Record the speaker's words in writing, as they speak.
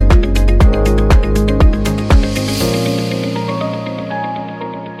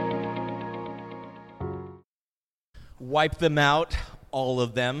Wipe them out, all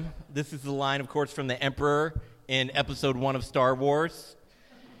of them. This is the line, of course, from the Emperor in Episode 1 of Star Wars.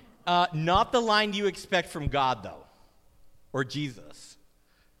 Not the line you expect from God, though, or Jesus,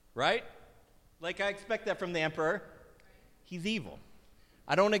 right? Like, I expect that from the Emperor. He's evil.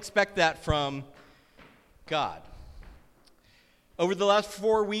 I don't expect that from God. Over the last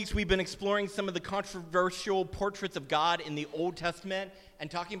 4 weeks, we've been exploring some of the controversial portraits of God in the Old Testament and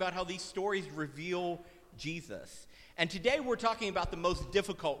talking about how these stories reveal Jesus. And today we're talking about the most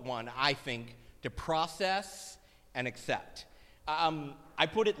difficult one, I think, to process and accept. I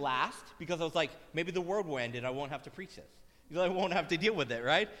put it last because I was like, maybe the world will end and I won't have to preach this. I won't have to deal with it,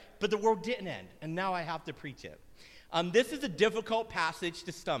 right? But the world didn't end, and now I have to preach it. This is a difficult passage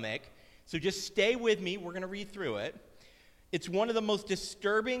to stomach, so just stay with me. We're going to read through it. It's one of the most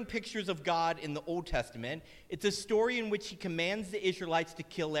disturbing pictures of God in the Old Testament. It's a story in which he commands the Israelites to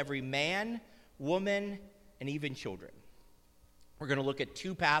kill every man, woman, and even children. We're going to look at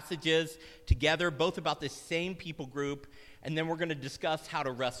two passages together, both about the same people group, and then we're going to discuss how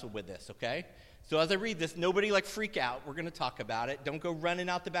to wrestle with this, okay? So as I read this, nobody freak out. We're going to talk about it. Don't go running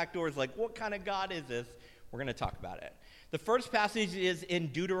out the back doors like, what kind of God is this? We're going to talk about it. The first passage is in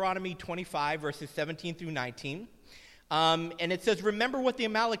Deuteronomy 25, verses 17 through 19. And it says, "Remember what the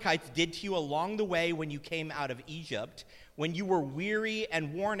Amalekites did to you along the way when you came out of Egypt. When you were weary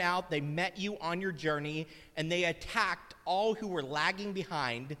and worn out, they met you on your journey, and they attacked all who were lagging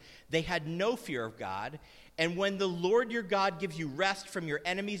behind. They had no fear of God. And when the Lord your God gives you rest from your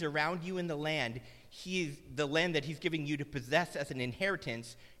enemies around you in the land that he's giving you to possess as an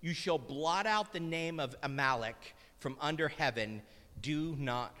inheritance, you shall blot out the name of Amalek from under heaven. Do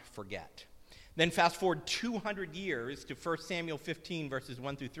not forget." Then fast forward 200 years to 1 Samuel 15, verses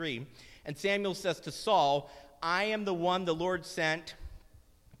 1 through 3. And Samuel says to Saul, "I am the one the Lord sent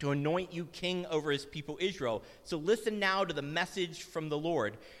to anoint you king over his people Israel. So listen now to the message from the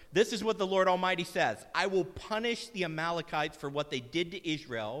Lord. This is what the Lord Almighty says. I will punish the Amalekites for what they did to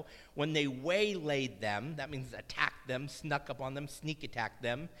Israel when they waylaid them," that means attacked them, snuck up on them, sneak attacked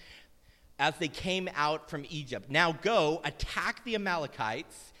them, "as they came out from Egypt. Now go, attack the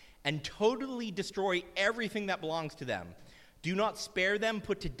Amalekites and totally destroy everything that belongs to them. Do not spare them,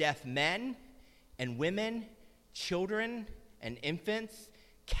 put to death men and women, children and infants,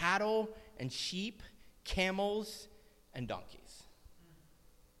 cattle and sheep, camels and donkeys."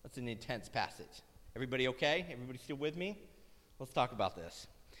 That's an intense passage. Everybody okay? Everybody still with me? Let's talk about this.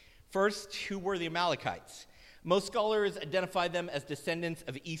 First, who were the Amalekites? Most scholars identify them as descendants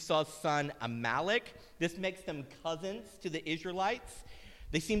of Esau's son Amalek. This makes them cousins to the Israelites.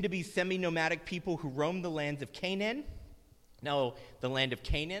 They seem to be semi-nomadic people who roamed the lands of Canaan. Now, the land of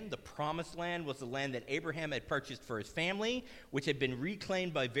Canaan, the promised land, was the land that Abraham had purchased for his family, which had been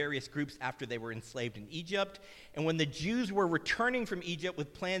reclaimed by various groups after they were enslaved in Egypt. And when the Jews were returning from Egypt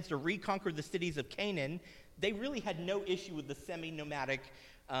with plans to reconquer the cities of Canaan, they really had no issue with the semi-nomadic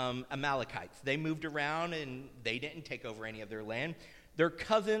Amalekites. They moved around and they didn't take over any of their land. Their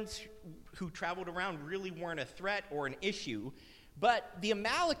cousins who traveled around really weren't a threat or an issue. But the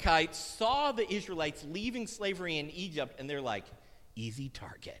Amalekites saw the Israelites leaving slavery in Egypt, and they're like, easy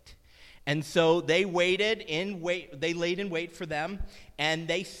target. And so they laid in wait for them, and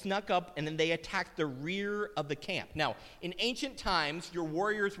they snuck up, and then they attacked the rear of the camp. Now, in ancient times, your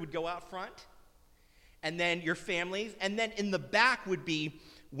warriors would go out front, and then your families, and then in the back would be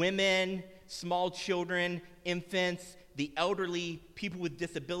women, small children, infants, the elderly, people with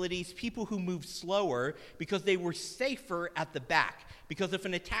disabilities, people who moved slower because they were safer at the back. Because if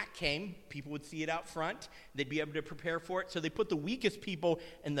an attack came, people would see it out front. They'd be able to prepare for it. So they put the weakest people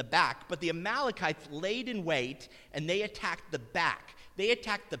in the back. But the Amalekites laid in wait, and they attacked the back. They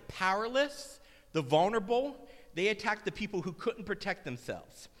attacked the powerless, the vulnerable. They attacked the people who couldn't protect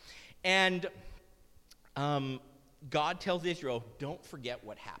themselves. And God tells Israel, don't forget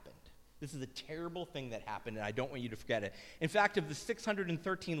what happened. This is a terrible thing that happened, and I don't want you to forget it. In fact, of the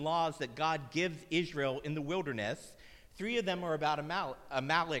 613 laws that God gives Israel in the wilderness, 3 of them are about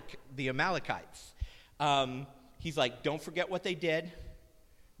the Amalekites. He's like, don't forget what they did.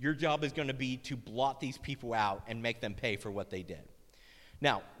 Your job is going to be to blot these people out and make them pay for what they did.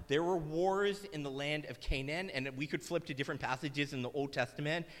 Now, there were wars in the land of Canaan, and we could flip to different passages in the Old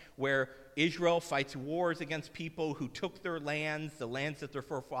Testament where Israel fights wars against people who took their lands, the lands that their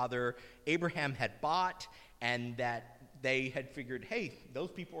forefather Abraham had bought, and that they had figured, hey,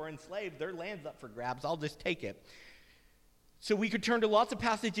 those people are enslaved, their land's up for grabs, I'll just take it. So we could turn to lots of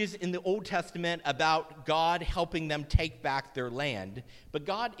passages in the Old Testament about God helping them take back their land, but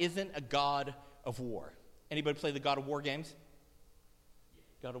God isn't a God of war. Anybody play the God of War games?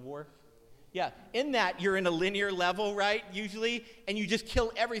 God of War? Yeah, in that you're in a linear level, right, usually, and you just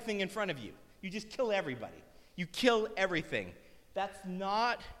kill everything in front of you. You just kill everybody. You kill everything. That's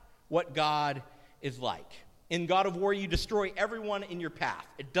not what God is like. In God of War, you destroy everyone in your path.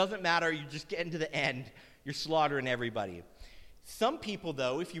 It doesn't matter. You just get into the end. You're slaughtering everybody. Some people,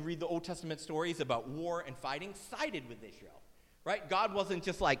 though, if you read the Old Testament stories about war and fighting, sided with Israel, right? God wasn't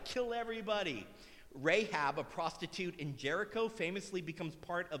just like, kill everybody. Rahab, a prostitute in Jericho, famously becomes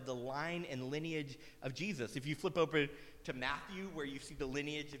part of the line and lineage of Jesus. If you flip over to Matthew, where you see the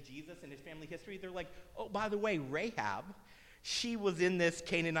lineage of Jesus and his family history, they're like, oh, by the way, Rahab, she was in this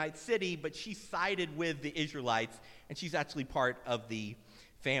Canaanite city, but she sided with the Israelites, and she's actually part of the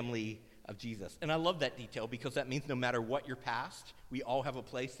family of Jesus. And I love that detail because that means no matter what your past, we all have a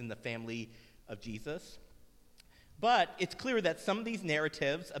place in the family of Jesus. But it's clear that some of these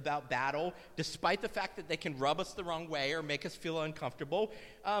narratives about battle, despite the fact that they can rub us the wrong way or make us feel uncomfortable,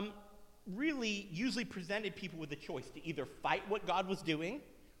 really usually presented people with a choice to either fight what God was doing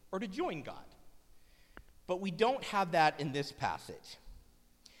or to join God. But we don't have that in this passage.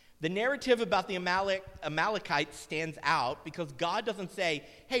 The narrative about the Amalekites stands out because God doesn't say,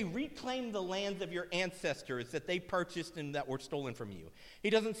 hey, reclaim the lands of your ancestors that they purchased and that were stolen from you.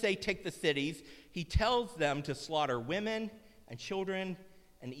 He doesn't say, take the cities. He tells them to slaughter women and children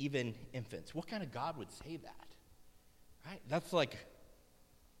and even infants. What kind of God would say that? Right? That's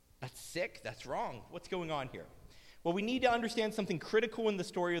sick. That's wrong. What's going on here? Well, we need to understand something critical in the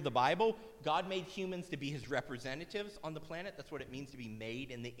story of the Bible. God made humans to be his representatives on the planet. That's what it means to be made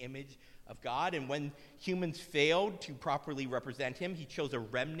in the image of God. And when humans failed to properly represent him, he chose a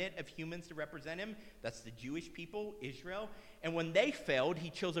remnant of humans to represent him. That's the Jewish people, Israel. And when they failed, he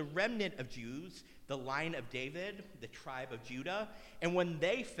chose a remnant of Jews, the line of David, the tribe of Judah. And when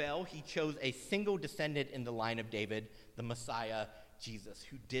they fell, he chose a single descendant in the line of David, the Messiah, Jesus,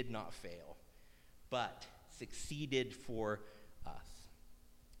 who did not fail, but succeeded for us.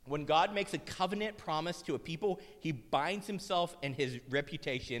 When God makes a covenant promise to a people, he binds himself and his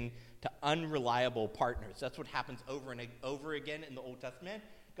reputation to unreliable partners. That's what happens over and over again in the Old Testament.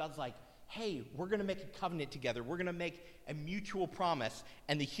 God's like, hey, we're going to make a covenant together. We're going to make a mutual promise.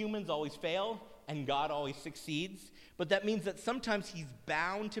 And the humans always fail, and God always succeeds. But that means that sometimes he's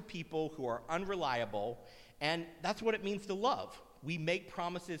bound to people who are unreliable, and that's what it means to love. We make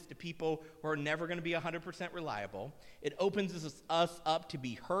promises to people who are never going to be 100% reliable. It opens us up to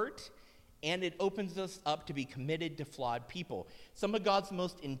be hurt, and it opens us up to be committed to flawed people. Some of God's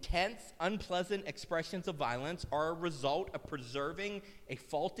most intense, unpleasant expressions of violence are a result of preserving a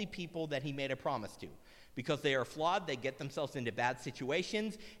faulty people that he made a promise to. Because they are flawed, they get themselves into bad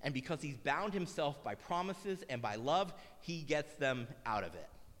situations, and because he's bound himself by promises and by love, he gets them out of it.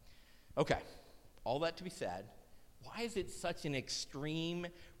 Okay, all that to be said, why is it such an extreme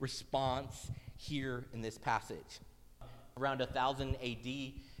response here in this passage? Around 1000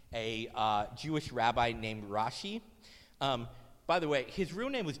 AD, a Jewish rabbi named Rashi. By the way, his real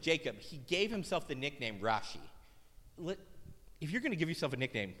name was Jacob. He gave himself the nickname Rashi. If you're going to give yourself a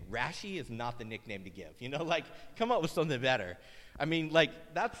nickname, Rashi is not the nickname to give. Come up with something better. I mean,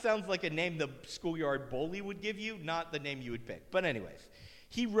 that sounds like a name the schoolyard bully would give you, not the name you would pick. But anyways,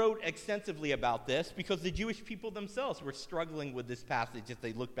 he wrote extensively about this because the Jewish people themselves were struggling with this passage as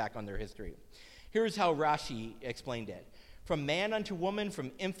they look back on their history. Here's how Rashi explained it. From man unto woman,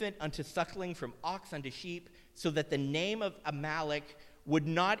 from infant unto suckling, from ox unto sheep, so that the name of Amalek would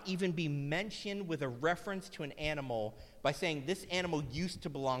not even be mentioned with a reference to an animal by saying this animal used to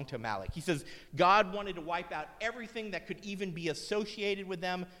belong to Amalek. He says God wanted to wipe out everything that could even be associated with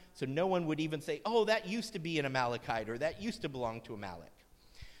them, so no one would even say, oh, that used to be an Amalekite, or that used to belong to Amalek.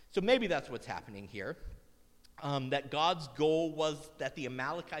 So maybe that's what's happening here, that God's goal was that the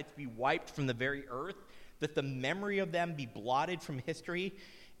Amalekites be wiped from the very earth, that the memory of them be blotted from history.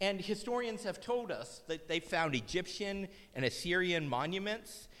 And historians have told us that they found Egyptian and Assyrian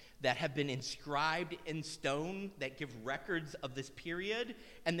monuments that have been inscribed in stone that give records of this period,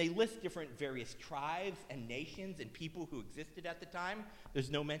 and they list different various tribes and nations and people who existed at the time. There's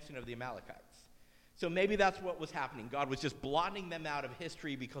no mention of the Amalekites. So maybe that's what was happening. God was just blotting them out of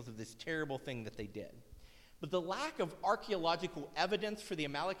history because of this terrible thing that they did. But the lack of archaeological evidence for the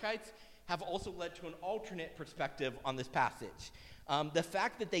Amalekites have also led to an alternate perspective on this passage. The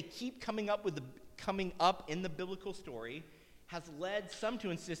fact that they keep coming up in the biblical story has led some to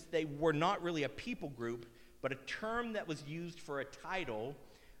insist they were not really a people group, but a term that was used for a title,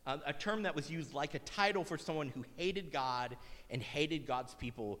 a term that was used like a title for someone who hated God and hated God's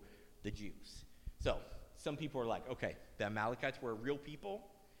people, the Jews. So some people are like, okay, the Amalekites were a real people,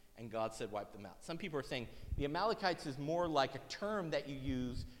 and God said wipe them out. Some people are saying the Amalekites is more like a term that you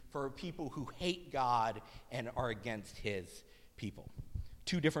use for people who hate God and are against his people.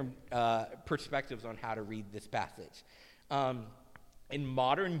 Two different perspectives on how to read this passage. In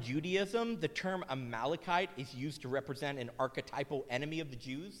modern Judaism, the term Amalekite is used to represent an archetypal enemy of the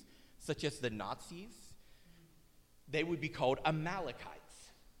Jews, such as the Nazis. They would be called Amalekites.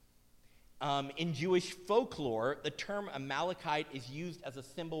 In Jewish folklore, the term Amalekite is used as a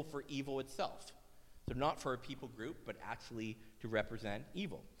symbol for evil itself. So not for a people group, but actually to represent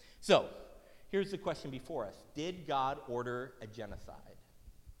evil. So, here's the question before us. Did God order a genocide?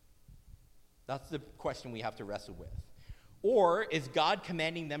 That's the question we have to wrestle with. Or is God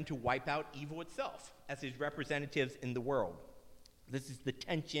commanding them to wipe out evil itself as his representatives in the world? This is the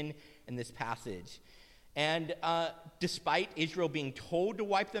tension in this passage. And despite Israel being told to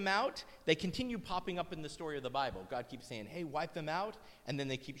wipe them out, they continue popping up in the story of the Bible. God keeps saying, hey, wipe them out, and then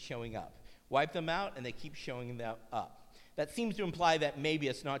they keep showing up. Wipe them out, and they keep showing them up. That seems to imply that maybe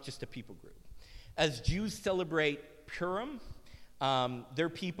it's not just a people group. As Jews celebrate Purim, their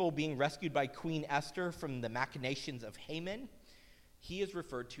people being rescued by Queen Esther from the machinations of Haman, he is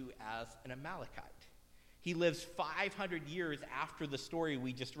referred to as an Amalekite. He lives 500 years after the story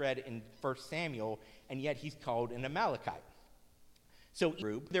we just read in 1 Samuel, and yet he's called an Amalekite. So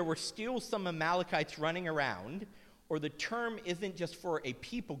there were still some Amalekites running around, or the term isn't just for a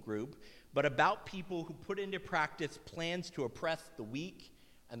people group, but about people who put into practice plans to oppress the weak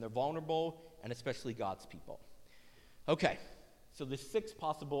and the vulnerable, and especially God's people. Okay, so there's 6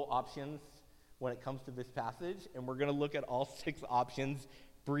 possible options when it comes to this passage, and we're going to look at all 6 options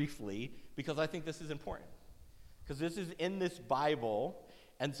briefly, because I think this is important. Because this is in this Bible,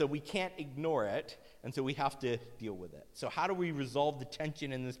 and so we can't ignore it, and so we have to deal with it. So how do we resolve the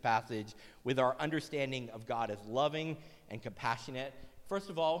tension in this passage with our understanding of God as loving and compassionate? First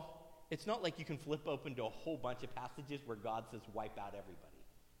of all, it's not like you can flip open to a whole bunch of passages where God says wipe out everybody,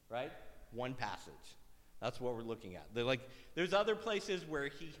 right? One passage. That's what we're looking at. There's other places where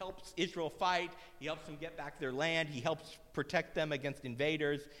he helps Israel fight, he helps them get back their land, he helps protect them against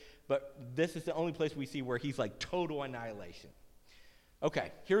invaders, but this is the only place we see where he's like total annihilation.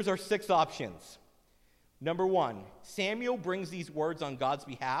 Okay, here's our 6 options. Number 1, Samuel brings these words on God's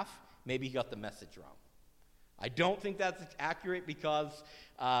behalf. Maybe he got the message wrong. I don't think that's accurate because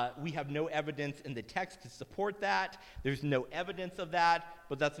we have no evidence in the text to support that. There's no evidence of that,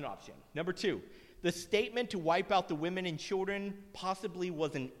 but that's an option. Number 2, the statement to wipe out the women and children possibly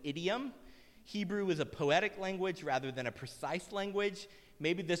was an idiom. Hebrew is a poetic language rather than a precise language.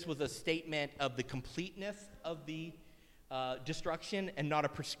 Maybe this was a statement of the completeness of the destruction and not a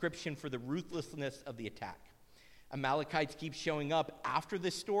prescription for the ruthlessness of the attack. Amalekites keep showing up after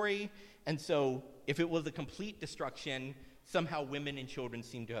this story, and so if it was a complete destruction, somehow women and children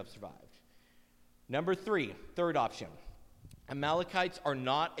seem to have survived. Number 3, third option. Amalekites are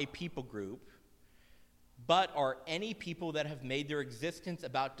not a people group, but are any people that have made their existence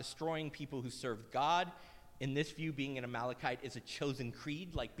about destroying people who serve God. In this view, being an Amalekite is a chosen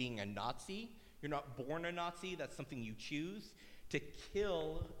creed, like being a Nazi. You're not born a Nazi, that's something you choose. To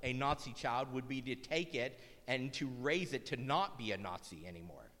kill a Nazi child would be to take it and to raise it to not be a Nazi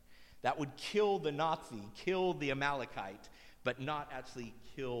anymore. That would kill the Nazi, kill the Amalekite, but not actually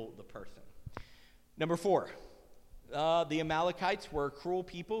kill the person. Number 4, the Amalekites were cruel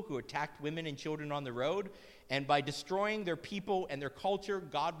people who attacked women and children on the road, and by destroying their people and their culture,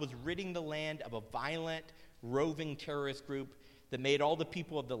 God was ridding the land of a violent, roving terrorist group that made all the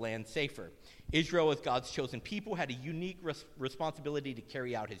people of the land safer. Israel, as God's chosen people, had a unique responsibility to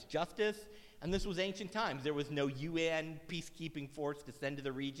carry out his justice, and this was ancient times. There was no UN peacekeeping force to send to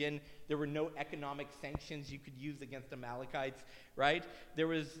the region. There were no economic sanctions you could use against Amalekites, right? There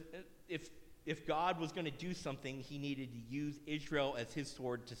was, if God was going to do something, he needed to use Israel as his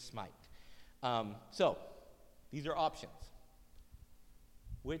sword to smite. So, these are options.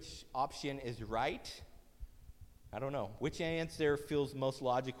 Which option is right? I don't know. Which answer feels most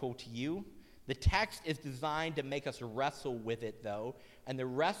logical to you? The text is designed to make us wrestle with it, though, and the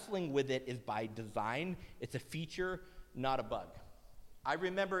wrestling with it is by design. It's a feature, not a bug. I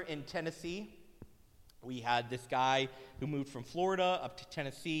remember in Tennessee, we had this guy who moved from Florida up to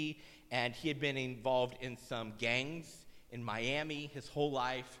Tennessee, and he had been involved in some gangs in Miami his whole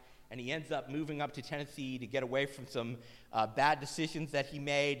life, and he ends up moving up to Tennessee to get away from some bad decisions that he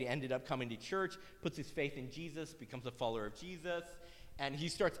made. He ended up coming to church, puts his faith in Jesus, becomes a follower of Jesus, and he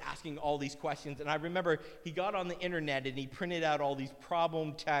starts asking all these questions. And I remember he got on the internet and he printed out all these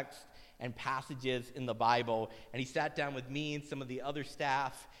problem texts and passages in the Bible, and he sat down with me and some of the other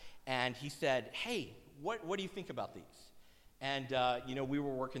staff, and he said, hey, what do you think about these? And, we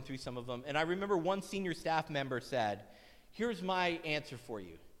were working through some of them. And I remember one senior staff member said, here's my answer for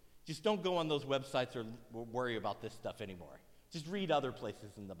you. Just don't go on those websites or worry about this stuff anymore. Just read other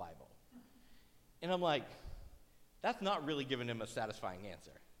places in the Bible. And I'm like, that's not really giving him a satisfying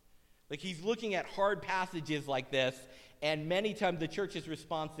answer. Like, he's looking at hard passages like this, and many times the church's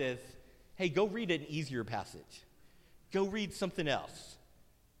response is, hey, go read an easier passage. Go read something else.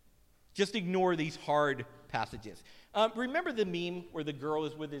 Just ignore these hard passages. Remember the meme where the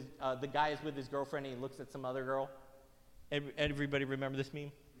guy is with his girlfriend and he looks at some other girl? Everybody remember this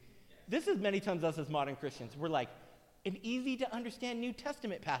meme? This is many times us as modern Christians. We're like, an easy to understand New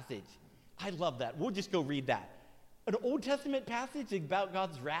Testament passage. I love that. We'll just go read that. An Old Testament passage about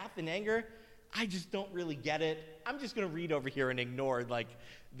God's wrath and anger, I just don't really get it. I'm just going to read over here and ignore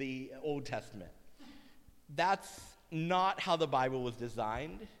the Old Testament. That's not how the Bible was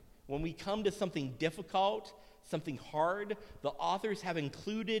designed. When we come to something difficult, something hard, the authors have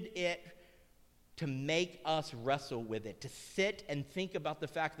included it to make us wrestle with it, to sit and think about the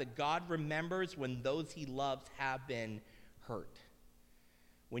fact that God remembers when those he loves have been hurt.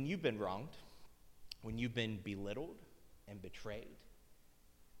 When you've been wronged, when you've been belittled and betrayed,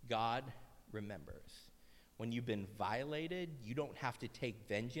 God remembers. When you've been violated, you don't have to take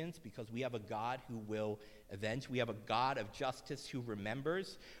vengeance because we have a God who will avenge. We have a God of justice who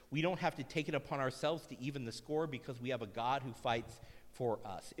remembers. We don't have to take it upon ourselves to even the score because we have a God who fights for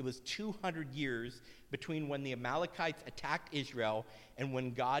us. It was 200 years between when the Amalekites attacked Israel and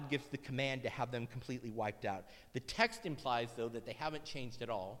when God gives the command to have them completely wiped out. The text implies, though, that they haven't changed at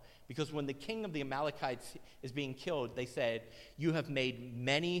all, because when the king of the Amalekites is being killed, they said, "You have made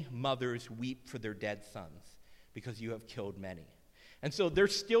many mothers weep for their dead sons, because you have killed many." And so they're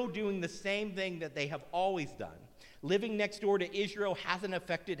still doing the same thing that they have always done. Living next door to Israel hasn't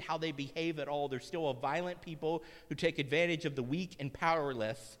affected how they behave at all. They're still a violent people who take advantage of the weak and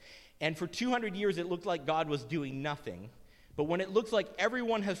powerless. And for 200 years, it looked like God was doing nothing. But when it looks like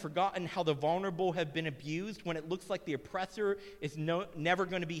everyone has forgotten how the vulnerable have been abused, when it looks like the oppressor is never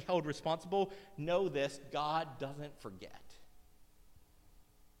going to be held responsible, know this: God doesn't forget.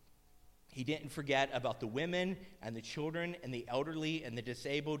 He didn't forget about the women and the children and the elderly and the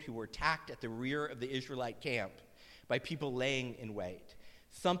disabled who were attacked at the rear of the Israelite camp by people laying in wait.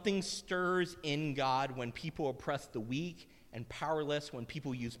 Something stirs in God when people oppress the weak and powerless, when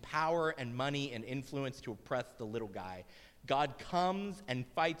people use power and money and influence to oppress the little guy. God comes and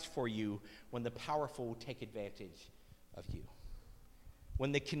fights for you when the powerful take advantage of you.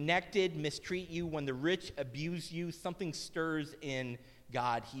 When the connected mistreat you, when the rich abuse you, something stirs in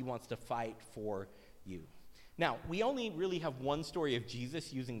God. He wants to fight for you. Now, we only really have one story of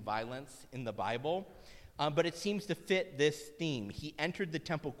Jesus using violence in the Bible, but it seems to fit this theme. He entered the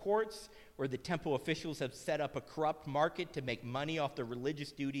temple courts, where the temple officials have set up a corrupt market to make money off the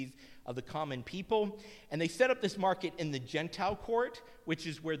religious duties of the common people. And they set up this market in the Gentile court, which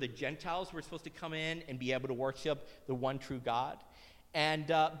is where the Gentiles were supposed to come in and be able to worship the one true God.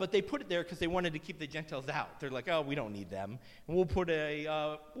 But they put it there because they wanted to keep the Gentiles out. They're like, oh, we don't need them. And we'll put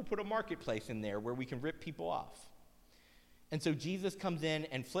a marketplace in there where we can rip people off. And so Jesus comes in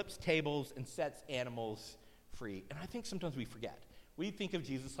and flips tables and sets animals free. And I think sometimes we forget. We think of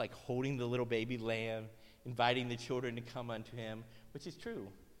Jesus like holding the little baby lamb, inviting the children to come unto him, which is true.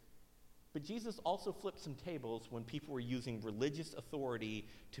 But Jesus also flipped some tables when people were using religious authority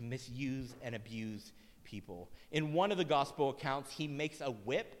to misuse and abuse people. In one of the gospel accounts, he makes a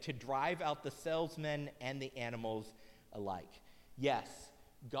whip to drive out the salesmen and the animals alike. Yes,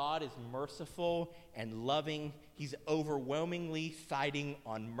 God is merciful and loving. He's overwhelmingly siding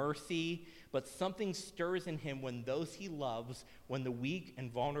on mercy, but something stirs in him when those he loves, when the weak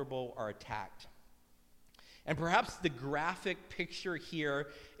and vulnerable are attacked. And perhaps the graphic picture here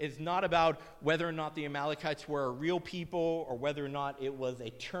is not about whether or not the Amalekites were a real people or whether or not it was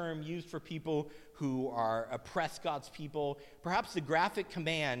a term used for people who are oppressed God's people. Perhaps the graphic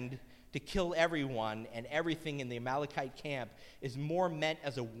command to kill everyone and everything in the Amalekite camp is more meant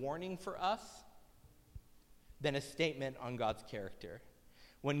as a warning for us than a statement on God's character.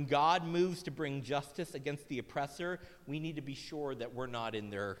 When God moves to bring justice against the oppressor, we need to be sure that we're not in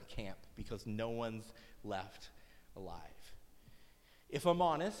their camp because no one's left alive. If I'm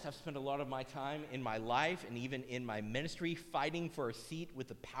honest, I've spent a lot of my time in my life and even in my ministry fighting for a seat with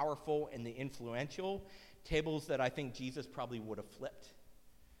the powerful and the influential, tables that I think Jesus probably would have flipped.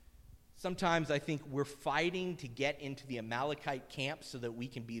 Sometimes I think we're fighting to get into the Amalekite camp so that we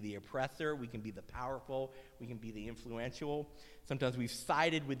can be the oppressor, we can be the powerful, we can be the influential. Sometimes we've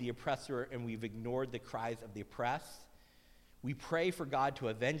sided with the oppressor and we've ignored the cries of the oppressed. We pray for God to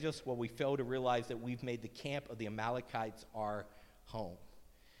avenge us while we fail to realize that we've made the camp of the Amalekites our home.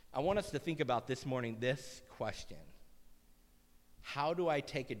 I want us to think about this morning this question. How do I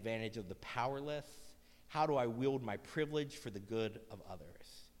take advantage of the powerless? How do I wield my privilege for the good of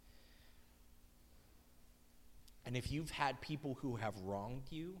others? And if you've had people who have wronged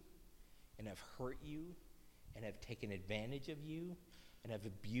you and have hurt you and have taken advantage of you and have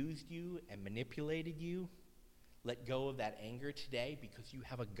abused you and manipulated you, let go of that anger today, because you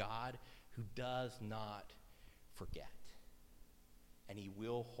have a God who does not forget. And he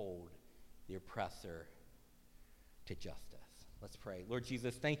will hold the oppressor to justice. Let's pray. Lord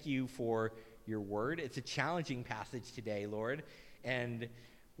Jesus, thank you for your word. It's a challenging passage today, Lord, and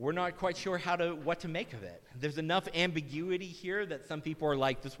we're not quite sure what to make of it. There's enough ambiguity here that some people are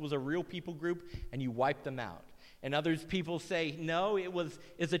like, this was a real people group, and you wiped them out. And others people say, no,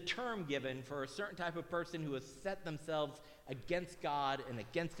 it's a term given for a certain type of person who has set themselves against God and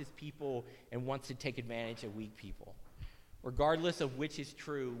against his people and wants to take advantage of weak people. Regardless of which is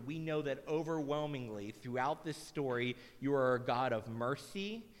true, we know that overwhelmingly throughout this story, you are a God of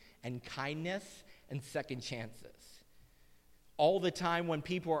mercy and kindness and second chances. All the time when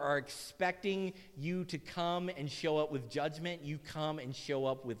people are expecting you to come and show up with judgment, you come and show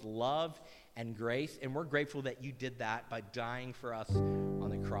up with love and grace. And we're grateful that you did that by dying for us on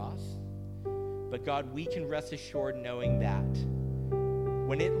the cross. But God, we can rest assured knowing that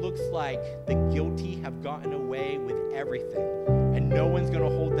when it looks like the guilty have gotten away with everything and no one's going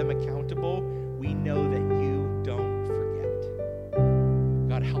to hold them accountable, we know that you don't forget.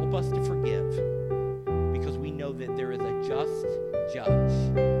 God, help us to forgive.